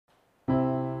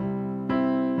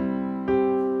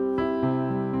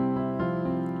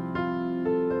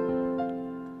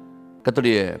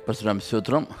கர்த்தருடைய பரிசுத்த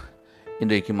ஸ்தோத்திரம்.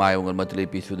 இன்றைக்கு உங்கள் மத்தியிலே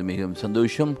பேசுவது மிகவும்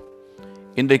சந்தோஷம்.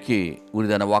 இன்றைக்கு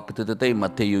உரிதான வாக்குத்தத்தத்தை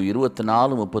மத்தேயு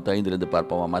 24:35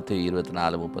 பார்ப்போம். மத்தேயு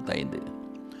 24:35.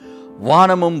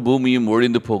 வானமும் பூமியும்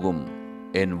ஒழிந்து போகும்,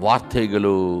 என்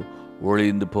வார்த்தைகளோ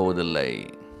ஒழிந்து போவதில்லை.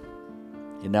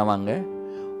 என்னவாங்க?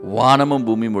 வானமும்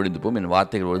பூமியும் ஒழிந்து போகும், என்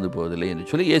வார்த்தைகள் ஒழிந்து போவதில்லை என்று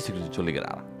சொல்லி இயேசு கிறிஸ்து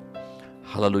சொல்லுகிறார்.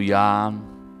 ஹல்லேலூயா.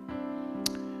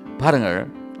 பாருங்கள்,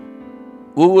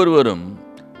 ஒவ்வொருவரும்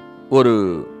ஒரு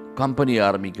கம்பெனி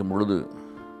ஆரம்பிக்கும் பொழுது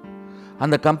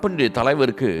அந்த கம்பெனியுடைய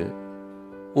தலைவருக்கு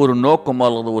ஒரு நோக்கமோ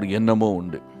அல்லது ஒரு எண்ணமோ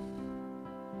உண்டு.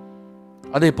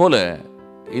 அதே போல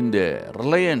இந்த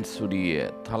ரிலையன்ஸ் உடைய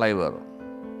தலைவர்,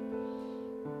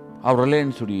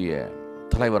 ரிலையன்ஸ் உடைய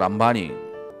தலைவர் அம்பானி,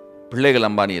 பிள்ளைகள்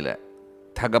அம்பானியில்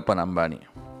தகப்பன் அம்பானி,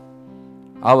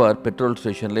 அவர் பெட்ரோல்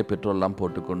ஸ்டேஷனில் பெட்ரோல்லாம்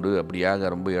போட்டுக்கொண்டு அப்படியாக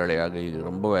ரொம்ப ஏழையாக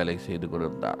ரொம்ப வேலை செய்து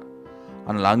கொண்டிருந்தார்.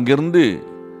 ஆனால் அங்கிருந்து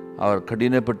அவர்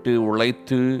கடினப்பட்டு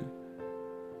உழைத்து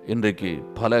இன்றைக்கு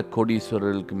பல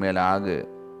கோடீஸ்வரர்களுக்கு மேலாக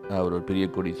அவர் ஒரு பெரிய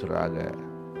கோடீஸ்வரராக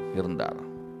இருந்தார்.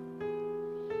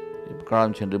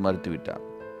 காலம் சென்று மறுத்துவிட்டார்.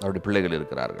 அவருடைய பிள்ளைகள்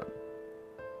இருக்கிறார்கள்.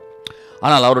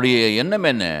 ஆனால் அவருடைய எண்ணம்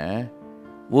என்ன?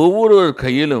 ஒவ்வொரு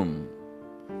கையிலும்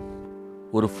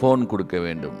ஒரு ஃபோன் கொடுக்க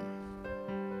வேண்டும்,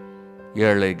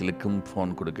 ஏழைகளுக்கும்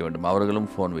ஃபோன் கொடுக்க வேண்டும்,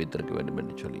 அவர்களும் ஃபோன் வைத்திருக்க வேண்டும்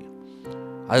என்று சொல்லி.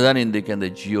 அதுதான் இன்றைக்கு அந்த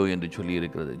ஜியோ என்று சொல்லி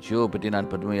இருக்கிறது. ஜியோ பற்றி நான்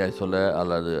பெருமையாக சொல்ல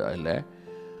அல்லது இல்லை.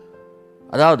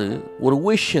 அதாவது ஒரு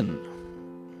விஷன்,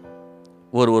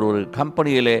 ஒரு ஒரு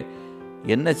கம்பெனியில்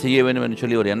என்ன செய்ய வேண்டும் என்று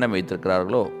சொல்லி ஒரு எண்ணம்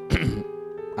வைத்திருக்கிறார்களோ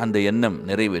அந்த எண்ணம்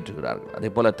நிறைவேற்றுகிறார்கள்.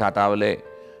 அதே போல் டாட்டாவிலே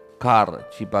கார்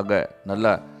சீப்பாக நல்ல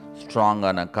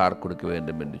ஸ்ட்ராங்கான கார் கொடுக்க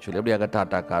வேண்டும் என்று சொல்லி அப்படியாக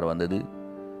டாட்டா கார் வந்தது,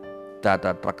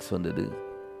 டாட்டா ட்ரக்ஸ் வந்தது.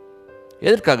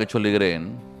 எதற்காக சொல்லுகிறேன்?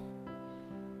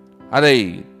 அதை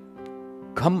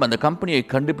அந்த கம்பெனியை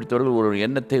கண்டுபிடித்தவர்கள் ஒரு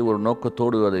எண்ணத்தை, ஒரு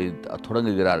நோக்கத்தோடு அதை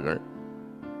தொடங்குகிறார்கள்,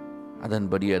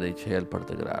 அதன்படி அதை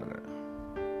செயல்படுத்துகிறார்கள்.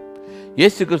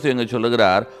 இயேசு கிறிஸ்து எங்க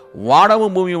சொல்லுகிறார்,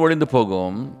 வானமும் பூமியும் ஒழிந்து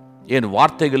போகும், என்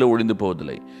வார்த்தைகளும் ஒழிந்து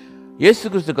போவதில்லை. இயேசு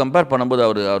கிறிஸ்து கம்பேர் பண்ணும்போது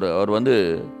அவர் வந்து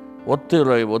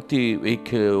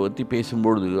ஒத்தி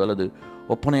பேசும்பொழுது அல்லது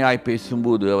ஒப்பனையாய்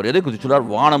பேசும்போது அவர் எதை குறித்து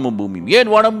சொல்றார்? வானமும் பூமியும்.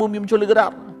 ஏன் வானமும் பூமியும்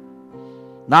சொல்லுகிறார்?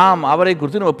 நாம் அவரை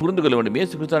குறித்து நம்ம புரிந்து கொள்ள வேண்டும்.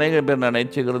 இயேசு கிறிஸ்து அநேக பேர் நான்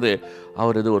நினைச்சுக்கிறது,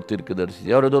 அவர் ஏதோ ஒரு தீர்க்கதரிசி,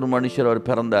 அவர் ஏதோ ஒரு மனுஷர், அவர்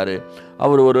பிறந்தார்,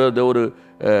 அவர்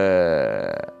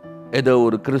ஏதோ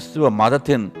ஒரு கிறிஸ்துவ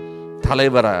மதத்தின்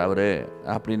தலைவர் அவர்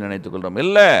அப்படின்னு நினைத்துக் கொள்றோம்.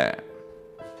 இல்லை,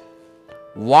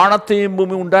 வானத்தையும்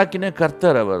பூமி உண்டாக்கின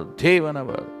கர்த்தர் அவர், தேவன்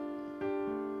அவர்.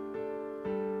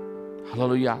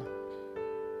 ஹல்லேலூயா.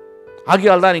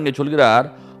 ஆகையால் தான் இங்கே சொல்கிறார்,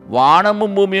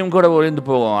 வானமும் பூமியும் கூட ஒழிந்து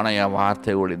போகும், ஆனால் என்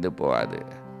வார்த்தை ஒழிந்து போகாது.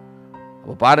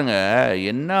 அப்போ பாருங்க,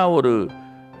 என்ன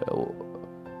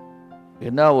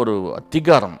ஒரு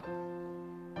அதிகாரம்.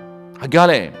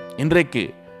 ஆகையாலே இன்றைக்கு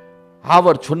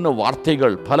அவர் சொன்ன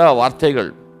வார்த்தைகள், பல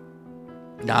வார்த்தைகள்,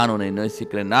 நான் உன்னை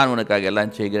நேசிக்கிறேன், நான் உனக்காக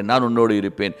எல்லாம் செய்கிறேன், நான் உன்னோடு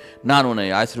இருப்பேன், நான் உன்னை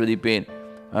ஆசீர்வதிப்பேன்,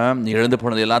 நீ இழந்து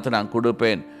போனது எல்லாத்தையும் நான்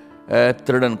கொடுப்பேன்,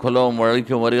 திருடன் கொல்லவும்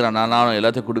வழிக்கும் வருகிறான், நானும்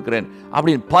எல்லாத்தையும் கொடுக்குறேன்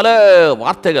அப்படின்னு பல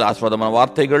வார்த்தைகள், ஆசீர்வாதமான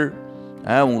வார்த்தைகள்,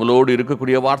 உங்களோடு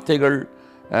இருக்கக்கூடிய வார்த்தைகள்,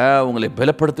 உங்களை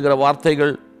பலப்படுத்துகிற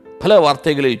வார்த்தைகள், பல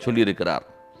வார்த்தைகளை சொல்லியிருக்கிறார்.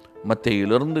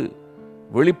 மத்தேயுவிலிருந்து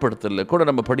வெளிப்படுத்தல கூட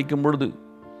நம்ம படிக்கும் பொழுது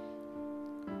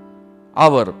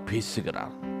அவர்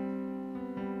பேசுகிறார்.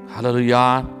 ஹல்லேலூயா.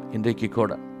 இன்றைக்கு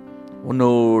கூட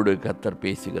உன்னோடு கர்த்தர்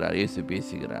பேசுகிறார், இயேசு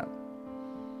பேசுகிறார்.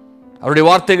 அவருடைய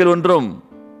வார்த்தைகள் ஒன்றும்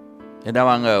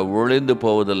என்னவாங்க ஒழிந்து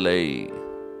போவதில்லை.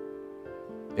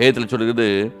 ஏத்தில் சொல்கிறது,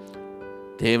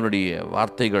 தேவனுடைய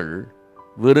வார்த்தைகள்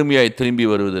வெறுமையாய் திரும்பி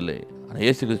வருவதில்லை.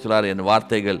 இயேசு கிறிஸ்து சொல்றார், என்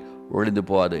வார்த்தைகள் ஒழிந்து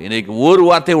போகாது. இன்னைக்கு ஒரு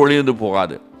வார்த்தை ஒழிந்து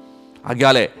போகாது.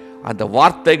 ஆகையாலே அந்த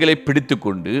வார்த்தைகளை பிடித்து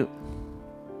கொண்டு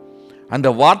அந்த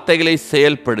வார்த்தைகளை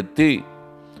செயல்படுத்தி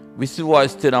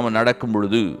விசுவாசித்து நாம் நடக்கும்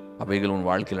பொழுது அவைகள் உன்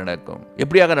வாழ்க்கையில் நடக்கும்.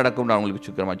 எப்படியாக நடக்கும்? நான் உங்களுக்கு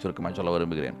சுருக்கமாக சொல்ல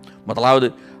விரும்புகிறேன். முதலாவது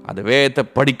அந்த வேதத்தை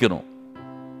படிக்கணும்.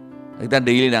 அதுதான்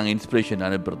டெய்லி நாங்கள் இன்ஸ்பிரேஷன்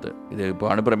அனுப்புறது. இது இப்போ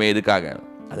அனுப்புகிறோமே எதுக்காக?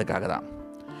 அதுக்காக தான்.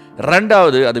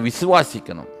 ரெண்டாவது, அதை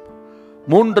விசுவாசிக்கணும்.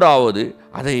 மூன்றாவது,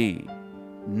 அதை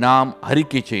நாம்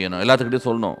அறிக்கை செய்யணும், எல்லாத்துக்கிட்டையும்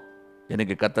சொல்லணும்,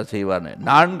 எனக்கு கர்த்தர் செய்வார்னு.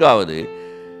 நான்காவது,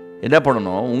 என்ன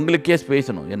பண்ணணும்? உங்களுக்கே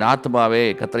பேசணும், என் ஆத்மாவே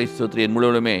கர்த்தரை ஸ்தோத்திரி, என்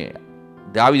முழுவதுமே.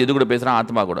 தாவீது எது கூட பேசுகிறான்?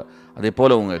 ஆத்மா கூட. அதே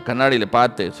போல் உங்கள் கண்ணாடியில்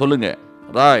பார்த்து சொல்லுங்கள்,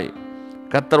 ராய்,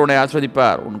 கர்த்தர் உன்னை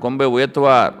ஆஸ்வதிப்பார், உன் கொம்பை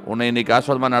உயர்த்துவார், உன்னை இன்னைக்கு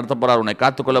ஆஸ்வாதமாக நடத்த போகிறார், உன்னை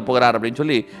காத்துக்கொள்ள போகிறார் அப்படின்னு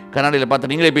சொல்லி கண்ணாடியில்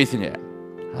பார்த்து நீங்களே பேசுங்க.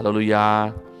 ஹல்லேலூயா.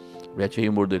 இப்படியா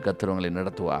செய்யும்பொழுது கர்த்தர் உங்களை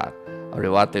நடத்துவார்.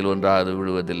 அவருடைய வார்த்தையில் ஒன்றாவது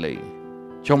விழுவதில்லை.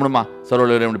 சொன்னோமா? சர்வ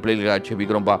பிள்ளைகளுக்கு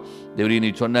ஆட்சேபிக்கிறோம்ப்பா. தேவரீ, நீ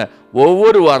சொன்ன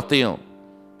ஒவ்வொரு வார்த்தையும்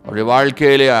அவருடைய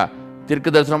வாழ்க்கையிலே தீர்க்க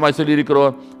தரிசனமாய்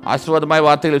சொல்லியிருக்கிறோம், ஆசீர்வாதமாய்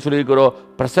வார்த்தைகளை சொல்லியிருக்கிறோம்,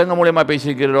 பிரசங்கம் மூலியமாக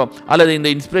பேசியிருக்கிறோம், அல்லது இந்த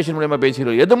இன்ஸ்பிரேஷன் மூலியமாக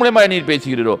பேசுகிறோம், எது மூலியமாக நீர்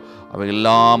பேசுகிறீரோ அவை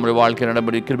எல்லாம் வாழ்க்கை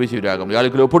நடைமுறை கிருபை செய்வீராக.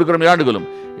 யாருக்கு ஒப்புடுக்கிறோம் யாண்டுகளும்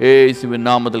இயேசுவின்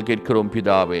நாமத்தில் கேட்கிறோம்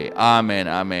பிதாவே.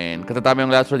 ஆமென் ஆமென். கர்த்தர் தாமே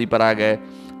உங்களை ஆசீர்வதிப்பாராக.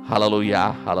 ஹல்லேலூயா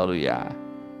ஹல்லேலூயா.